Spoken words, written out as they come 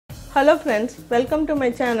Hello friends, welcome to my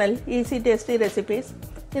channel Easy Tasty Recipes.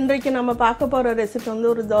 இன்றைக்கு நம்ம பார்க்க போற ரெசிபி வந்து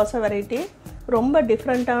ஒரு தோசை வெரைட்டி. ரொம்ப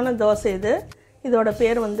டிஃபரண்டான தோசை இது. இதோட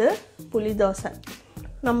பேர் வந்து புளி தோசை.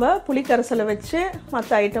 நம்ம புளி கரைசலை வச்சு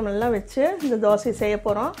மற்ற ஐட்டம் எல்லாம் வச்சு இந்த தோசை செய்ய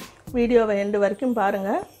போறோம். வீடியோவை எண்ட் வரைக்கும்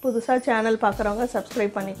பாருங்க. புதுசா சேனல் பார்க்கறவங்க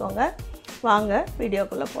Subscribe பண்ணிக்கோங்க. வாங்க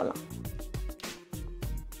வீடியோக்குள்ள போலாம்.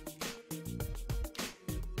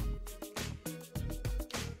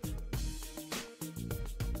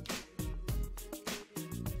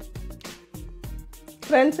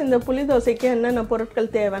 Friends, இந்த புளி தோசைக்கு என்னென்ன பொருட்கள்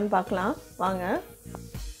தேவைன்னு பார்க்கலாம் வாங்க.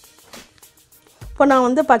 இப்போ நான்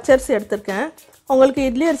வந்து பச்சரிசி எடுத்துர்க்கேன். உங்களுக்கு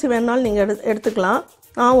இட்லி அரிசி வேணாலும் நீங்க எடுத்துக்கலாம்.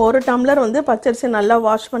 நான் ஒரு டம்ளர் வந்து பச்சரிசி நல்லா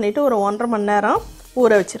வாஷ் பண்ணிட்டு ஒரு 1.5 மணி நேரம்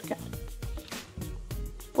ஊற வச்சிருக்கேன்.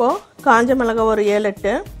 இப்போ காஞ்ச மிளகாய் ஒரு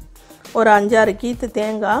 7-8, ஒரு 5-6 கீத்து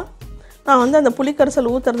தேங்காய். நான் வந்து அந்த புளி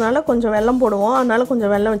கரைசல் ஊத்துறதுனால கொஞ்சம் வெல்லம் போடுவோம். அதனால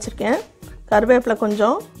கொஞ்சம் வெல்லம் வச்சிருக்கேன். கறிவேப்பிலை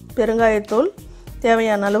கொஞ்சம், பெருங்காயத்தூள்,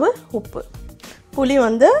 தேவையான அளவு உப்பு. புளி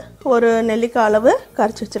வந்து ஒரு நெல்லிக்காய் அளவு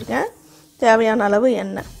கரைச்சி வச்சிருக்கேன். தேவையான அளவு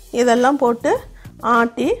எண்ணெய். இதெல்லாம் போட்டு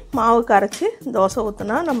ஆட்டி மாவு கரைச்சி தோசை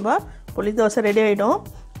ஊற்றினா நம்ம புளி தோசை ரெடி ஆகிடும்.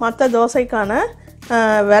 மற்ற தோசைக்கான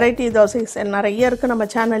வெரைட்டி தோசை நிறைய இருக்குது நம்ம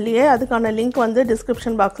சேனல்லையே. அதுக்கான லிங்க் வந்து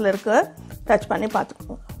டிஸ்கிரிப்ஷன் பாக்ஸில் இருக்குது. டச் பண்ணி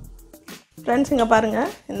பார்த்துக்கோங்க. ஃப்ரெண்ட்ஸ், இங்கே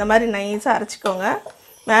பாருங்கள், இந்த மாதிரி நைஸாக அரைச்சிக்கோங்க.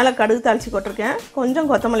 மேலே கடுகு தாளித்து போட்டிருக்கேன். கொஞ்சம்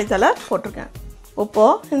கொத்தமல்லி தழை போட்டிருக்கேன்.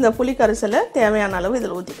 இப்போது இந்த புளி கரைசலை தேவையான அளவு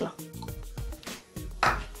இதில் ஊற்றிக்கலாம்.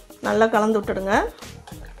 நல்லா கலந்து விட்டுடுங்க.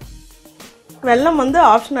 வெல்லம் வந்து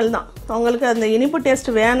ஆப்ஷனல் தான். உங்களுக்கு அந்த இனிப்பு டேஸ்ட்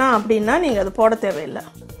வேணாம் அப்படின்னா நீங்கள் அது போட தேவையில்லை.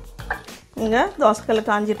 இங்கே தோசைக்கல்ல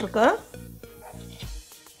காஞ்சிட்ருக்கு.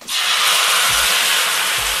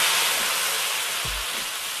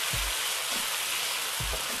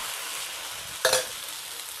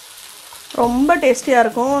 ரொம்ப டேஸ்டியாக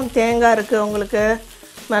இருக்கும். தேங்காய் இருக்குது, உங்களுக்கு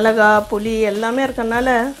மிளகாய் புளி எல்லாமே இருக்கறனால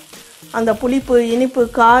அந்த புளிப்பு இனிப்பு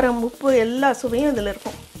காரம் உப்பு எல்லா சுவையும் இதில்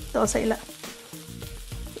இருக்கும். தோசையில்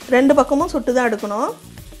 2 பக்கமும் சுட்டு தான் எடுக்கணும்.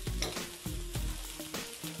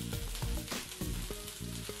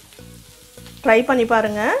 ட்ரை பண்ணி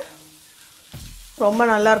பாருங்கள், ரொம்ப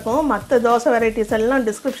நல்லாயிருக்கும். மற்ற தோசை வெரைட்டிஸ் எல்லாம்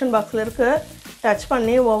டிஸ்கிரிப்ஷன் பாக்ஸில் இருக்குது. டச்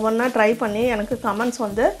பண்ணி ஒவ்வொன்றா ட்ரை பண்ணி எனக்கு கமெண்ட்ஸ்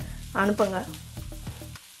வந்து அனுப்புங்க.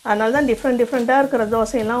 அதனால தான் டிஃப்ரெண்ட்டாக இருக்கிற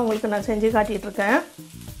தோசையெல்லாம் உங்களுக்கு நான் செஞ்சு காட்டிகிட்ருக்கேன்.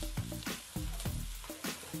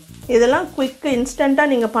 இதெல்லாம் குயிக் இன்ஸ்டண்ட்டாக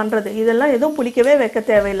நீங்கள் பண்ணுறது. இதெல்லாம் எதுவும் புளிக்கவே வைக்க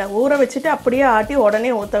தேவையில்லை. ஊற வச்சுட்டு அப்படியே ஆட்டி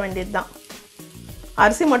உடனே ஊற்ற வேண்டியது தான்.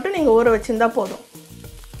 அரிசி மட்டும் நீங்கள் ஊற வச்சுருந்தா போதும்.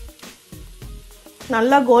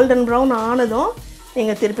 நல்லா கோல்டன் ப்ரௌன் ஆனதும்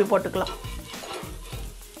நீங்கள் திருப்பி போட்டுக்கலாம்.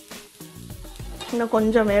 இன்னும்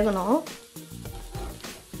கொஞ்சம் வேகணும்.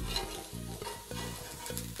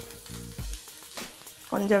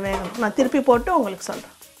 கொஞ்சம் வேகணும். நான் திருப்பி போட்டு உங்களுக்கு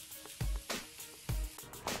சொல்கிறேன்.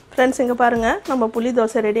 ஃப்ரெண்ட்ஸ், இங்கே பாருங்கள், நம்ம புளி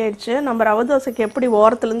தோசை ரெடி ஆகிடுச்சு. நம்ம ரவை தோசைக்கு எப்படி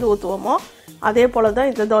ஓரத்துலேருந்து ஊற்றுவோமோ அதே போல் தான்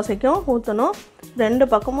இந்த தோசைக்கும் ஊற்றணும். 2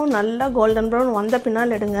 பக்கமும் நல்லா கோல்டன் ப்ரௌன் வந்த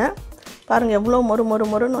பின்னால் எடுங்க. பாருங்கள் எவ்வளோ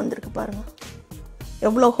மொறுன்னு வந்திருக்கு. பாருங்கள்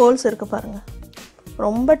எவ்வளோ ஹோல்ஸ் இருக்குது பாருங்கள்.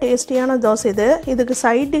 ரொம்ப டேஸ்டியான தோசை இது. இதுக்கு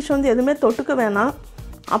சைட் டிஷ் வந்து எதுவுமே தொட்டுக்க வேணாம்.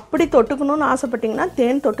 அப்படி தொட்டுக்கணும்னு ஆசைப்பட்டிங்கன்னா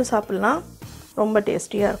தேன் தொட்டு சாப்பிட்லாம். ரொம்ப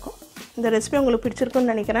டேஸ்டியாக இருக்கும். இந்த ரெசிபி உங்களுக்கு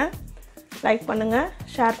பிடிச்சிருக்குன்னு நினைக்கிறேன். லைக் பண்ணுங்கள்,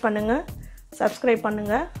 ஷேர் பண்ணுங்கள், சப்ஸ்கிரைப்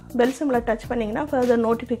பண்ணுங்கள். பெல் சிம்பிளை டச் பண்ணிங்கன்னா ஃபர்தர்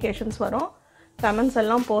நோட்டிஃபிகேஷன்ஸ் வரும். கமெண்ட்ஸ்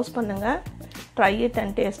எல்லாம் போஸ்ட் பண்ணுங்கள். Try it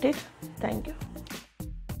and taste it. Thank you.